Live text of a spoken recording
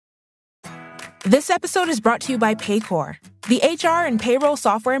This episode is brought to you by Paycor, the HR and payroll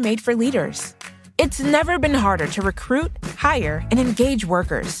software made for leaders. It's never been harder to recruit, hire, and engage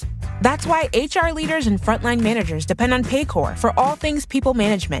workers. That's why HR leaders and frontline managers depend on Paycor for all things people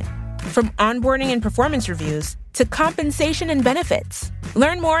management, from onboarding and performance reviews to compensation and benefits.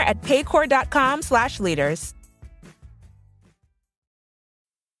 Learn more at paycor.com/leaders.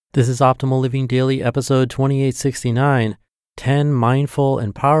 This is Optimal Living Daily, episode 2869, 10 Mindful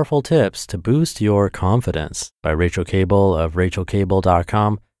and Powerful Tips to Boost Your Confidence by Rachael Kable of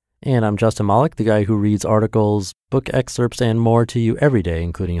rachaelkable.com. And I'm Justin Malik, the guy who reads articles, book excerpts, and more to you every day,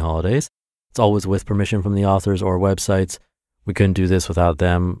 including holidays. It's always with permission from the authors or websites. We couldn't do this without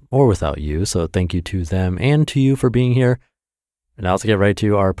them or without you, so thank you to them and to you for being here. And now let's get right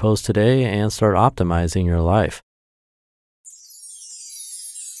to our post today and start optimizing your life.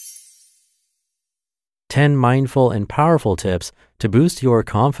 10 Mindful and Powerful Tips to Boost Your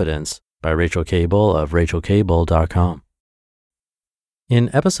Confidence by Rachael Kable of rachaelkable.com. In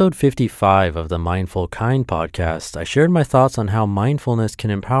episode 55 of the Mindful Kind podcast, I shared my thoughts on how mindfulness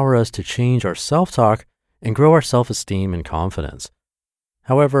can empower us to change our self-talk and grow our self-esteem and confidence.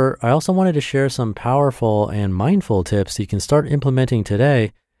 However, I also wanted to share some powerful and mindful tips you can start implementing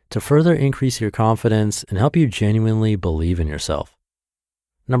today to further increase your confidence and help you genuinely believe in yourself.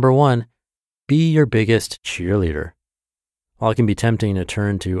 Number 1, be your biggest cheerleader. While it can be tempting to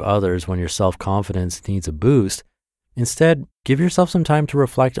turn to others when your self-confidence needs a boost, instead, give yourself some time to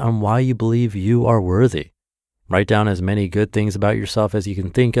reflect on why you believe you are worthy. Write down as many good things about yourself as you can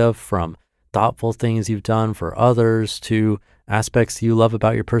think of, from thoughtful things you've done for others to aspects you love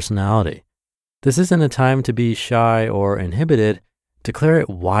about your personality. This isn't a time to be shy or inhibited. Declare it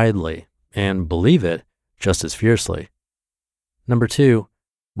widely and believe it just as fiercely. Number 2,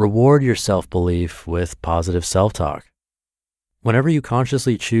 reward your self-belief with positive self-talk. Whenever you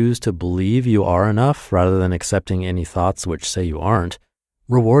consciously choose to believe you are enough rather than accepting any thoughts which say you aren't,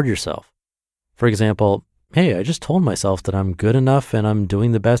 reward yourself. For example, hey, I just told myself that I'm good enough and I'm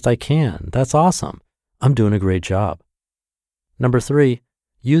doing the best I can. That's awesome. I'm doing a great job. Number 3,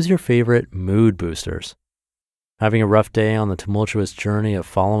 use your favorite mood boosters. Having a rough day on the tumultuous journey of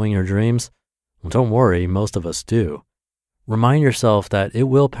following your dreams? Well, don't worry, most of us do. Remind yourself that it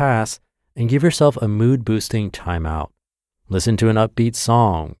will pass and give yourself a mood-boosting timeout. Listen to an upbeat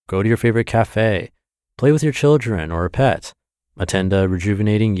song, go to your favorite cafe, play with your children or a pet, attend a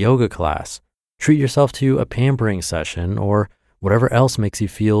rejuvenating yoga class, treat yourself to a pampering session, or whatever else makes you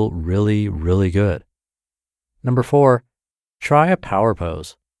feel really, really good. Number 4, try a power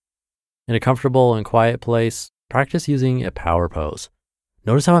pose. In a comfortable and quiet place, practice using a power pose.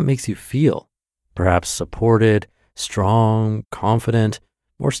 Notice how it makes you feel, perhaps supported, strong, confident,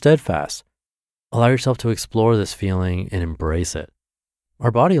 or steadfast. Allow yourself to explore this feeling and embrace it.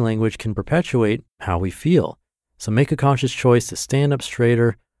 Our body language can perpetuate how we feel, so make a conscious choice to stand up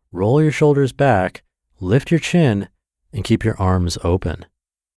straighter, roll your shoulders back, lift your chin, and keep your arms open.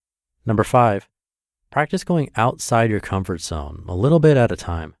 Number 5, practice going outside your comfort zone a little bit at a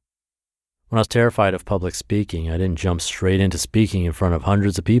time. When I was terrified of public speaking, I didn't jump straight into speaking in front of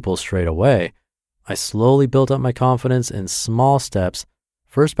hundreds of people straight away. I slowly built up my confidence in small steps,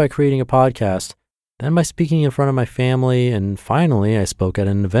 first by creating a podcast, then by speaking in front of my family, and finally I spoke at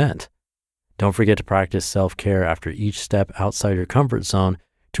an event. Don't forget to practice self-care after each step outside your comfort zone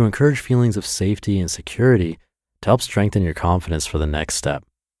to encourage feelings of safety and security to help strengthen your confidence for the next step.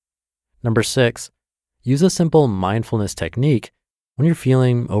 Number 6, use a simple mindfulness technique when you're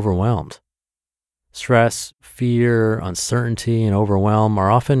feeling overwhelmed. Stress, fear, uncertainty, and overwhelm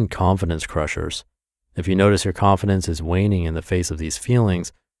are often confidence crushers. If you notice your confidence is waning in the face of these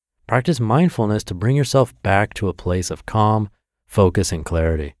feelings, practice mindfulness to bring yourself back to a place of calm, focus, and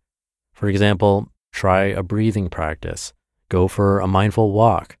clarity. For example, try a breathing practice. Go for a mindful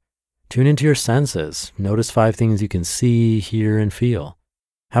walk. Tune into your senses. Notice 5 things you can see, hear, and feel.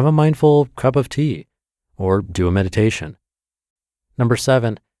 Have a mindful cup of tea, or do a meditation. Number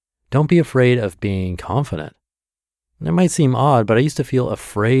 7, don't be afraid of being confident. It might seem odd, but I used to feel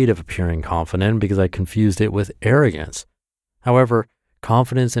afraid of appearing confident because I confused it with arrogance. However,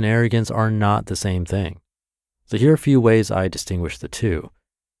 confidence and arrogance are not the same thing. So here are a few ways I distinguish the two.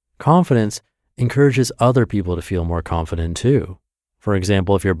 Confidence encourages other people to feel more confident too. For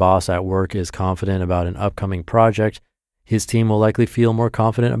example, if your boss at work is confident about an upcoming project, his team will likely feel more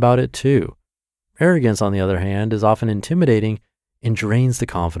confident about it too. Arrogance, on the other hand, is often intimidating and drains the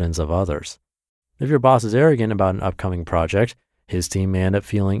confidence of others. If your boss is arrogant about an upcoming project, his team may end up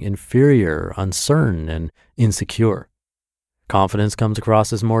feeling inferior, uncertain, and insecure. Confidence comes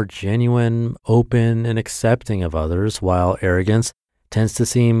across as more genuine, open, and accepting of others, while arrogance tends to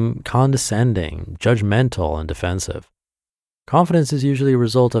seem condescending, judgmental, and defensive. Confidence is usually a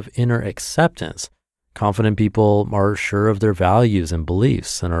result of inner acceptance. Confident people are sure of their values and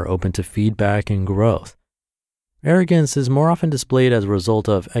beliefs and are open to feedback and growth. Arrogance is more often displayed as a result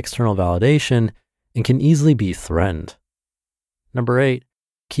of external validation and can easily be threatened. Number 8,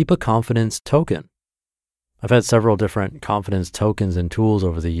 keep a confidence token. I've had several different confidence tokens and tools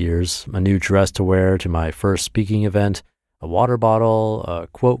over the years: a new dress to wear to my first speaking event, a water bottle, a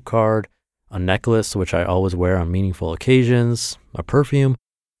quote card, a necklace which I always wear on meaningful occasions, a perfume.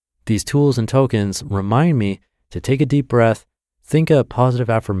 These tools and tokens remind me to take a deep breath, think a positive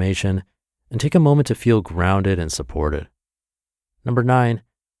affirmation, and take a moment to feel grounded and supported. Number 9,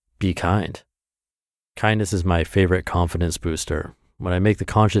 be kind. Kindness is my favorite confidence booster. When I make the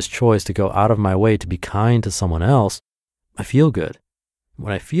conscious choice to go out of my way to be kind to someone else, I feel good.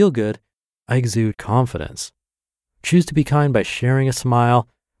 When I feel good, I exude confidence. Choose to be kind by sharing a smile,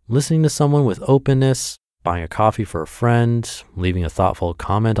 listening to someone with openness, buying a coffee for a friend, leaving a thoughtful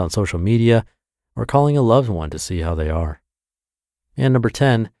comment on social media, or calling a loved one to see how they are. And number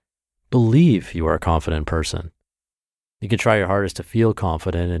 10, believe you are a confident person. You can try your hardest to feel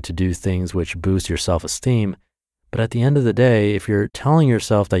confident and to do things which boost your self-esteem, but at the end of the day, if you're telling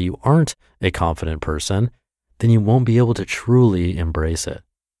yourself that you aren't a confident person, then you won't be able to truly embrace it.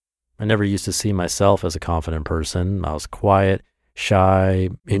 I never used to see myself as a confident person. I was quiet, shy,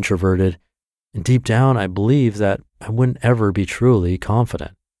 introverted, and deep down, I believed that I wouldn't ever be truly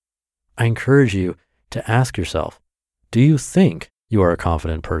confident. I encourage you to ask yourself, do you think you are a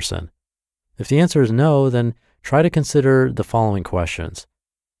confident person? If the answer is no, then try to consider the following questions.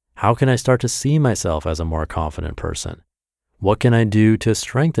 How can I start to see myself as a more confident person? What can I do to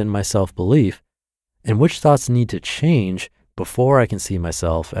strengthen my self-belief? And which thoughts need to change before I can see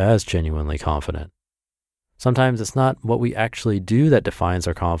myself as genuinely confident? Sometimes it's not what we actually do that defines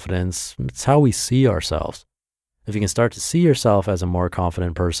our confidence, it's how we see ourselves. If you can start to see yourself as a more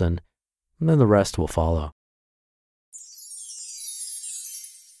confident person, then the rest will follow.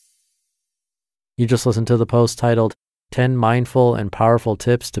 You just listened to the post titled 10 Mindful and Powerful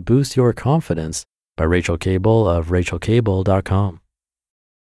Tips to Boost Your Confidence by Rachael Kable of RachelKable.com.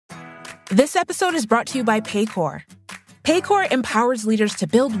 This episode is brought to you by Paycor. Paycor empowers leaders to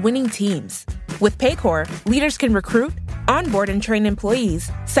build winning teams. With Paycor, leaders can recruit, onboard and train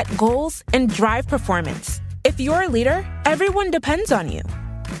employees, set goals, and drive performance. If you're a leader, everyone depends on you.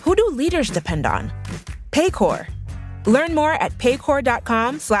 Who do leaders depend on? Paycor. Learn more at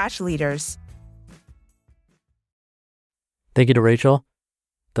paycor.com/leaders. Thank you to Rachael.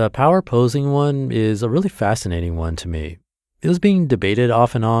 The power posing one is a really fascinating one to me. It was being debated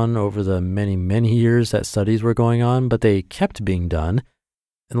off and on over the many years that studies were going on, but they kept being done.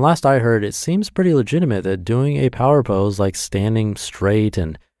 And last I heard, it seems pretty legitimate that doing a power pose like standing straight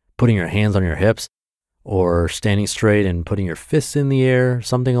and putting your hands on your hips, or standing straight and putting your fists in the air,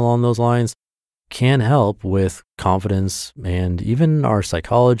 something along those lines, can help with confidence and even our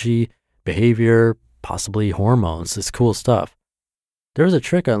psychology, behavior, possibly hormones. It's cool stuff. There was a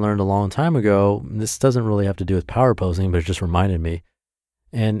trick I learned a long time ago. This doesn't really have to do with power posing, but it just reminded me.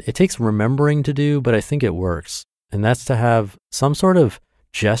 And it takes remembering to do, but I think it works. And that's to have some sort of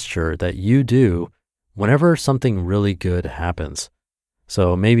gesture that you do whenever something really good happens.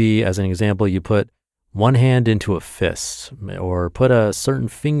 So maybe as an example, you put one hand into a fist or put a certain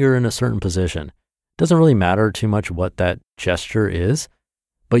finger in a certain position. It doesn't really matter too much what that gesture is,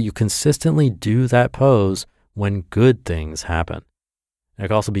 but you consistently do that pose when good things happen. It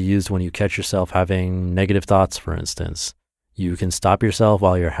can also be used when you catch yourself having negative thoughts, for instance. You can stop yourself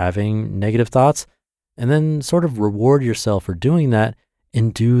while you're having negative thoughts and then sort of reward yourself for doing that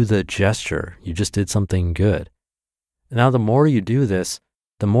and do the gesture. You just did something good. Now, the more you do this,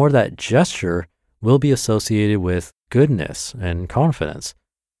 the more that gesture will be associated with goodness and confidence.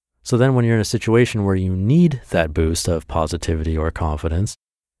 So then when you're in a situation where you need that boost of positivity or confidence,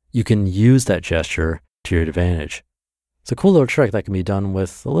 you can use that gesture to your advantage. It's a cool little trick that can be done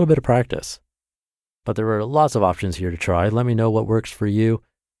with a little bit of practice. But there are lots of options here to try. Let me know what works for you.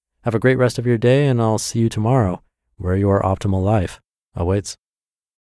 Have a great rest of your day, and I'll see you tomorrow, where your optimal life awaits.